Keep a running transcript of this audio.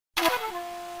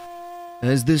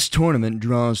As this tournament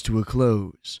draws to a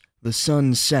close, the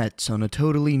sun sets on a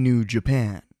totally new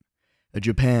Japan. A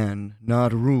Japan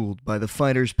not ruled by the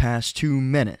fighters past two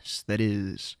menace that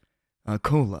is,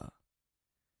 Acola.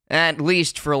 At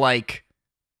least for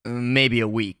maybe a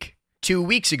week. 2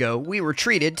 weeks ago, we were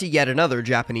treated to yet another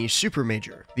Japanese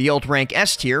Supermajor, the alt-rank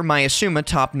S-tier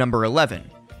MaesumaTOP number 11.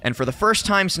 And for the first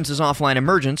time since his offline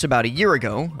emergence about a year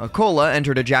ago, Acola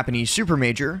entered a Japanese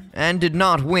Supermajor and did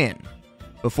not win.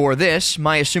 Before this,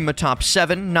 MaesumaTOP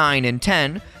 7, 9, and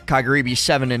 10, Kagaribi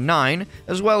 7 and 9,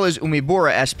 as well as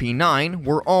Umebura SP9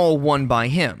 were all won by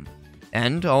him.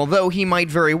 And although he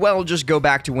might very well just go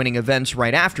back to winning events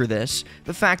right after this,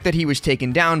 the fact that he was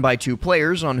taken down by two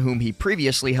players on whom he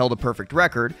previously held a perfect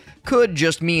record could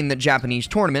just mean that Japanese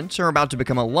tournaments are about to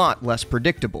become a lot less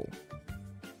predictable.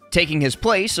 Taking his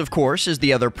place, of course, is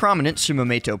the other prominent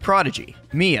Sumameto prodigy,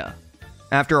 Mia.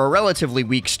 After a relatively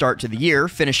weak start to the year,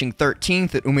 finishing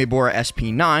 13th at Umebura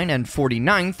SP9 and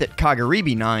 49th at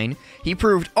Kagaribi 9, he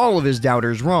proved all of his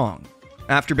doubters wrong.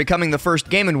 After becoming the first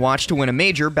Game & Watch to win a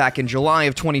major back in July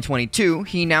of 2022,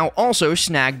 he now also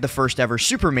snagged the first ever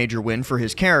Super Major win for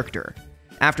his character.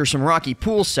 After some rocky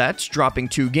pool sets, dropping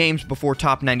 2 games before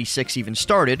Top 96 even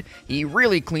started, he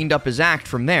really cleaned up his act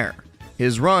from there.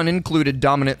 His run included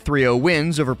dominant 3-0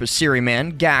 wins over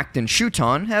Pasiriman, Gact, and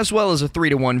Shuton, as well as a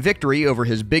 3-1 victory over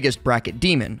his biggest bracket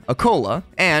demon, Acola,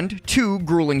 and 2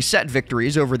 grueling set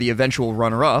victories over the eventual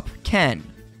runner-up, Ken.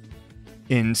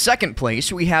 In second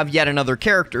place, we have yet another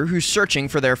character who's searching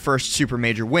for their first Super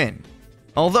Major win.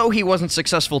 Although he wasn't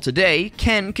successful today,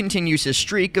 Ken continues his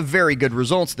streak of very good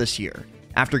results this year,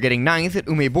 after getting 9th at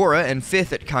Umebura and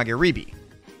 5th at Kagaribi.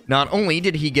 Not only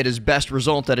did he get his best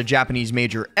result at a Japanese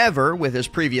major ever, with his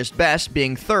previous best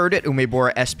being 3rd at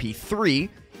Umebura SP3,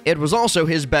 it was also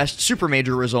his best Super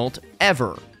Major result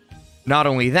ever. Not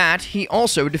only that, he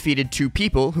also defeated 2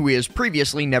 people who he has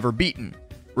previously never beaten,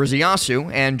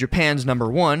 Riziasu and Japan's number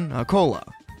 1, Acola.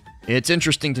 It's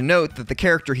interesting to note that the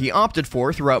character he opted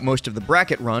for throughout most of the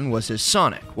bracket run was his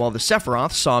Sonic, while the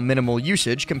Sephiroth saw minimal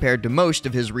usage compared to most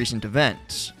of his recent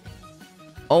events.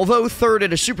 Although 3rd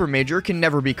at a Super Major can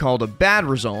never be called a bad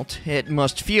result, it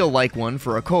must feel like one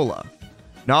for Acola.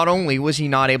 Not only was he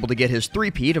not able to get his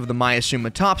three-peat of the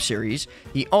MaesumaTOP series,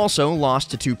 he also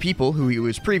lost to 2 people who he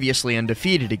was previously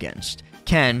undefeated against,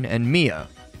 Ken and Mia.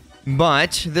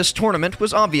 But this tournament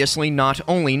was obviously not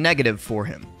only negative for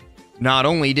him. Not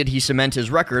only did he cement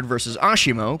his record versus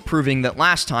Ashimo, proving that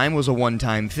last time was a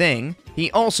one-time thing,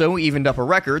 he also evened up a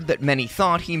record that many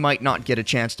thought he might not get a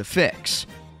chance to fix.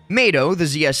 Mado, the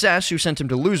ZSS who sent him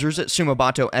to losers at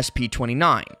Sumabato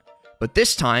SP29. But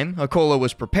this time, Acola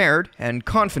was prepared and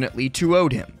confidently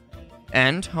 2-0'd him.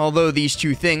 And, although these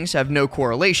two things have no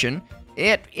correlation,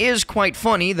 it is quite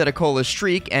funny that Acola's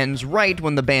streak ends right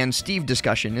when the Ban Steve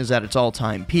discussion is at its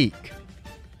all-time peak.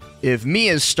 If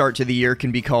Mia's start to the year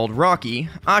can be called rocky,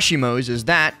 Ashimo's is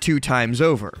that 2 times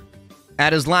over.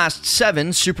 At his last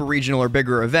 7 super regional or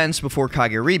bigger events before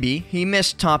Kagaribi, he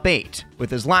missed top 8,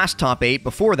 with his last top 8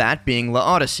 before that being La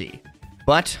Odyssey.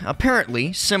 But,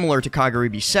 apparently, similar to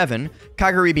Kagaribi 7,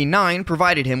 Kagaribi 9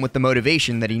 provided him with the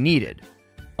motivation that he needed.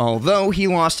 Although he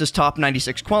lost his top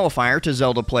 96 qualifier to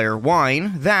Zelda player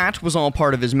Wine, that was all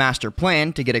part of his master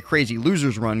plan to get a crazy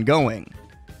losers run going.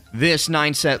 This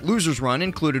 9-set losers run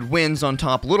included wins on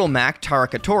top Little Mac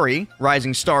Tarakatori,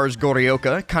 Rising Stars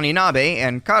Goryoka, Kaninabe,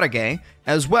 and Karage,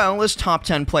 as well as top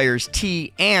 10 players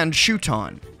T and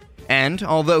Shuton. And,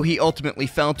 although he ultimately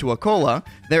fell to Acola,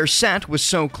 their set was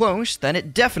so close that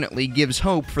it definitely gives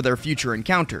hope for their future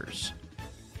encounters.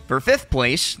 For 5th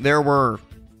place, there were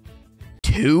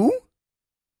 2?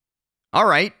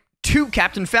 Alright, 2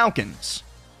 Captain Falcons.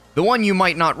 The one you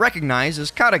might not recognize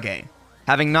is Karage.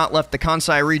 Having not left the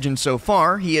Kansai region so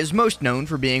far, he is most known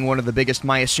for being one of the biggest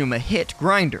Maesuma hit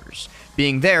grinders,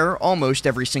 being there almost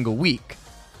every single week.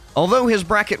 Although his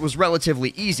bracket was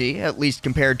relatively easy, at least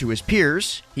compared to his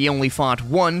peers, he only fought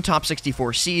 1 top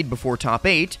 64 seed before top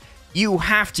 8, you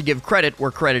have to give credit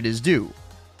where credit is due.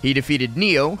 He defeated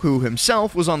Neo, who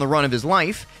himself was on the run of his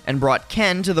life, and brought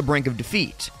Ken to the brink of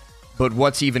defeat. But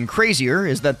what's even crazier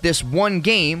is that this one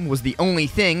game was the only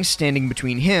thing standing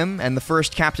between him and the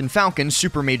first Captain Falcon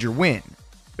Super Major win.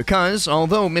 Because,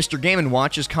 although Mr. Game &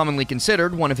 Watch is commonly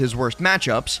considered one of his worst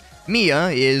matchups, Mia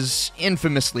is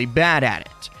infamously bad at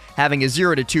it, having a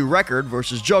 0-2 record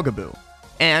versus Jogabu.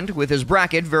 And, with his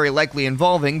bracket very likely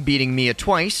involving beating Mia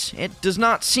twice, it does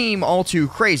not seem all too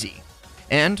crazy.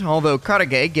 And, although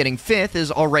Karage getting 5th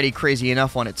is already crazy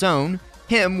enough on its own,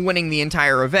 him winning the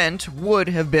entire event would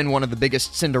have been one of the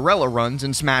biggest Cinderella runs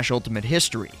in Smash Ultimate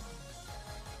history.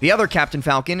 The other Captain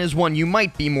Falcon is one you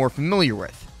might be more familiar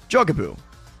with, Jogabu.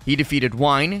 He defeated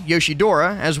Wine,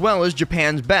 Yoshidora, as well as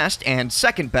Japan's best and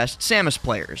second best Samus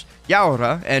players,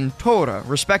 Yaora and Tora,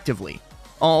 respectively,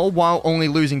 all while only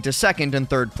losing to second and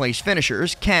third place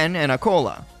finishers Ken and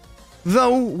Acola.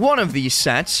 Though one of these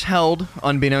sets held,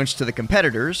 unbeknownst to the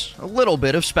competitors, a little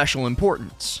bit of special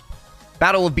importance.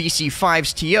 Battle of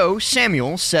BC5's TO,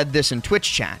 Samuel, said this in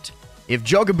Twitch chat: "If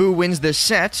Jogaboo wins this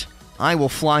set, I will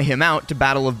fly him out to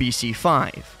Battle of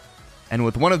BC5. And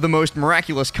with one of the most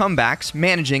miraculous comebacks,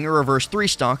 managing a reverse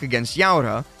 3-stock against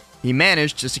Yaora, he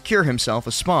managed to secure himself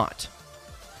a spot.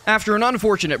 After an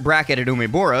unfortunate bracket at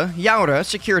Umebura, Yaora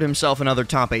secured himself another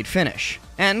top 8 finish,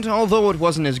 and although it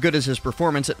wasn't as good as his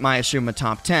performance at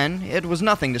MaesumaTOP 10, it was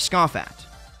nothing to scoff at.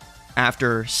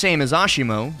 After, same as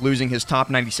Ashimo, losing his top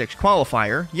 96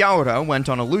 qualifier, Yaora went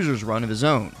on a loser's run of his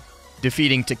own,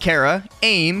 defeating Takara,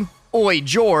 AIM, Oi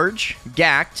George,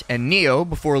 Gact, and Neo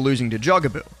before losing to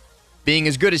Jogaboo. Being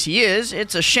as good as he is,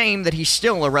 it's a shame that he's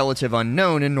still a relative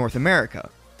unknown in North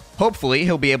America. Hopefully,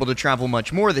 he'll be able to travel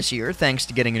much more this year thanks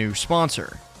to getting a new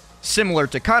sponsor. Similar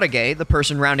to Karage, the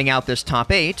person rounding out this top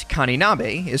 8,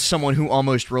 Kaninabe, is someone who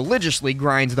almost religiously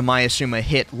grinds the Maesuma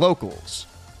hit locals.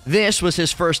 This was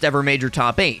his first ever major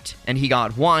top 8, and he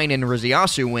got Wine and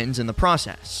Riziasu wins in the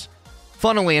process.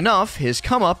 Funnily enough, his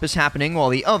come-up is happening while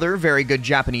the other very good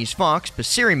Japanese fox,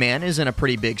 Pasiriman, is in a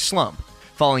pretty big slump,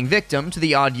 falling victim to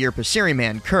the odd-year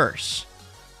Pasiriman curse.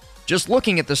 Just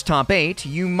looking at this top 8,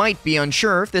 you might be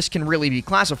unsure if this can really be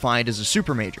classified as a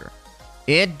super major.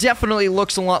 It definitely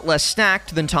looks a lot less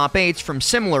stacked than top 8s from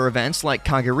similar events like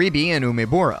Kagaribi and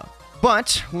Umebura.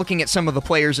 But, looking at some of the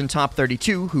players in top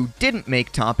 32 who didn't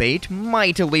make top 8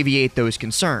 might alleviate those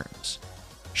concerns.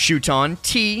 Shuton,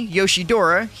 T,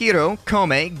 Yoshidora, Hiro,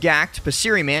 Kome, Gact,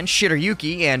 Pasiriman,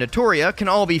 Shirayuki, and Atoria can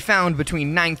all be found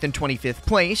between 9th and 25th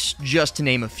place, just to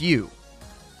name a few.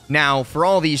 Now, for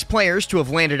all these players to have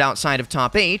landed outside of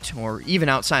top 8, or even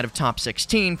outside of top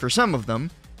 16 for some of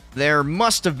them, there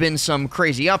must have been some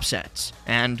crazy upsets,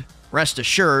 and rest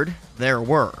assured, there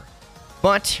were.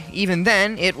 But even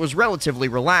then, it was relatively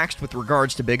relaxed with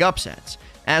regards to big upsets,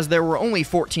 as there were only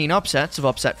 14 upsets of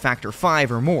upset factor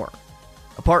 5 or more.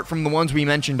 Apart from the ones we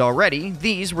mentioned already,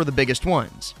 these were the biggest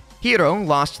ones. Hiro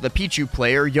lost to the Pichu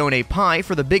player Yone Pai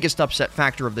for the biggest upset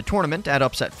factor of the tournament at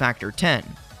upset factor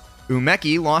 10.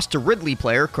 Umeki lost to Ridley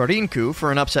player Korinku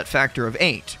for an upset factor of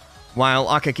 8, while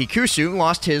Akakikusu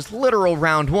lost his literal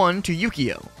round 1 to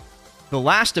Yukio. The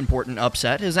last important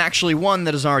upset is actually one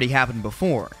that has already happened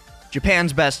before.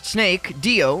 Japan's best snake,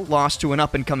 Dio, lost to an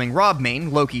up-and-coming Rob main,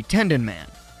 Loki Tendon Man,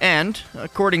 and,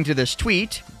 according to this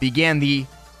tweet, began the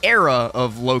era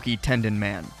of Loki Tendon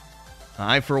Man.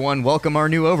 I, for one, welcome our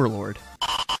new overlord.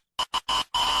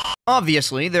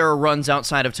 Obviously, there are runs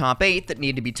outside of top 8 that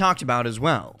need to be talked about as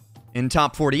well. In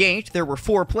top 48, there were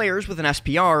 4 players with an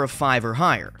SPR of 5 or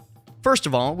higher. First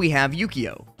of all, we have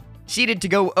Yukio. Seeded to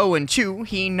go 0-2,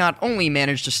 he not only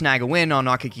managed to snag a win on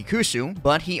Akakikusu,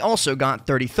 but he also got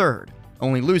 33rd,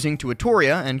 only losing to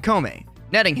Atoria and Kome,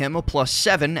 netting him a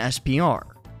 +7 SPR.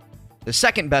 The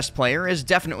second best player is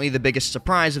definitely the biggest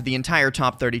surprise of the entire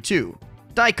top 32,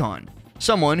 Daikon,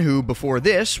 someone who before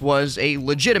this was a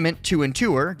legitimate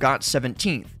 2-2er, got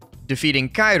 17th. Defeating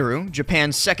Kairu,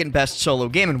 Japan's second best solo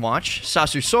Game & Watch,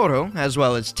 Sasusoro, as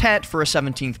well as Tet for a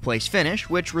 17th place finish,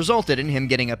 which resulted in him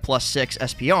getting a +6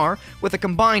 SPR with a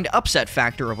combined upset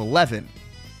factor of 11.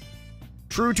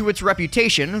 True to its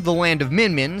reputation, the land of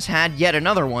Min-Mins had yet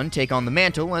another one take on the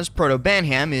mantle as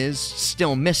Proto-Banham is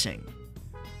still missing.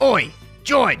 Oi,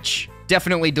 George!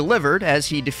 Definitely delivered as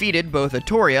he defeated both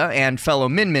Atoria and fellow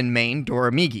Min-Min main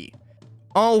Doramigi.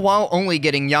 All while only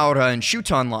getting Yaora and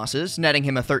Shuton losses, netting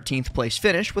him a 13th place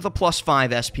finish with a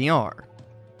 +5 SPR.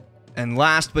 And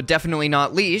last but definitely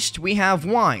not least, we have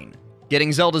Wine.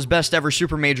 Getting Zelda's best ever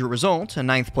Super Major result, a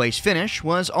 9th place finish,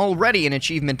 was already an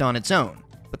achievement on its own.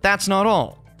 But that's not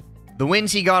all. The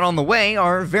wins he got on the way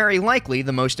are very likely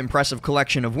the most impressive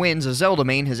collection of wins a Zelda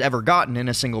main has ever gotten in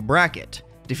a single bracket,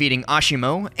 defeating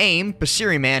Ashimo, AIM,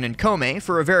 Pasiriman, and Kome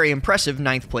for a very impressive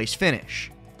 9th place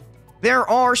finish. There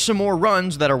are some more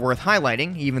runs that are worth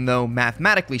highlighting, even though,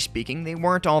 mathematically speaking, they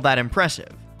weren't all that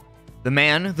impressive. The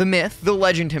man, the myth, the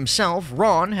legend himself,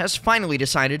 Ron, has finally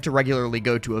decided to regularly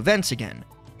go to events again,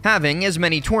 having as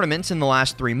many tournaments in the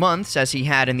last 3 months as he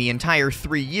had in the entire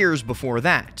 3 years before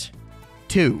that.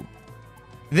 2.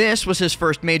 This was his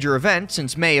first major event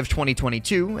since May of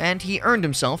 2022, and he earned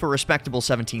himself a respectable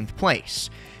 17th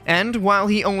place. And while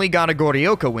he only got a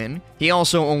Goryoka win, he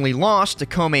also only lost to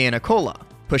Kome and Acola,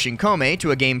 pushing Kome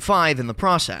to a Game 5 in the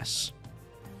process.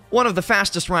 One of the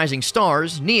fastest rising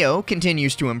stars, Neo,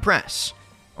 continues to impress.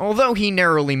 Although he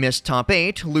narrowly missed top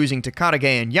 8, losing to Karage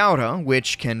and Yaura,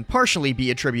 which can partially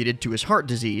be attributed to his heart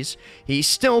disease, he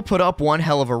still put up one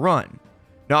hell of a run.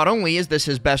 Not only is this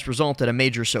his best result at a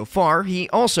major so far, he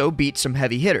also beat some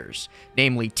heavy hitters,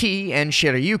 namely T and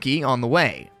Shirayuki on the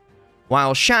way.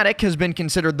 While Shattuck has been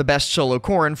considered the best solo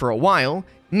Corrin for a while,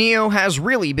 Neo has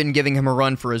really been giving him a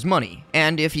run for his money,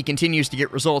 and if he continues to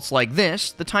get results like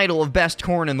this, the title of best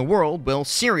Corrin in the world will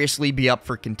seriously be up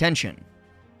for contention.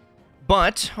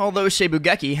 But, although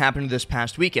Seibugeki happened this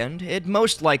past weekend, it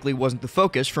most likely wasn't the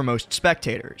focus for most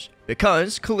spectators,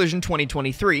 because Collision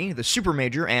 2023, the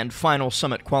Supermajor and final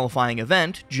Summit qualifying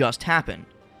event, just happened.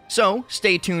 So,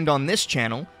 stay tuned on this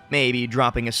channel, maybe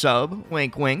dropping a sub,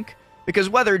 wink wink, because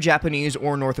whether Japanese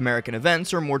or North American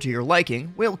events are more to your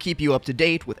liking, we'll keep you up to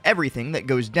date with everything that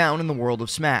goes down in the world of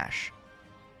Smash.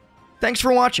 Thanks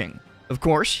for watching! Of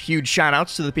course, huge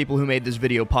shoutouts to the people who made this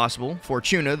video possible: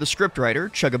 Fortuna, the scriptwriter,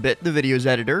 Chugabit, the video's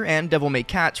editor, and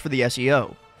DevilMayCats for the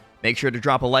SEO. Make sure to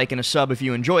drop a like and a sub if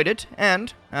you enjoyed it,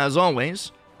 and, as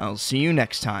always, I'll see you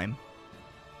next time.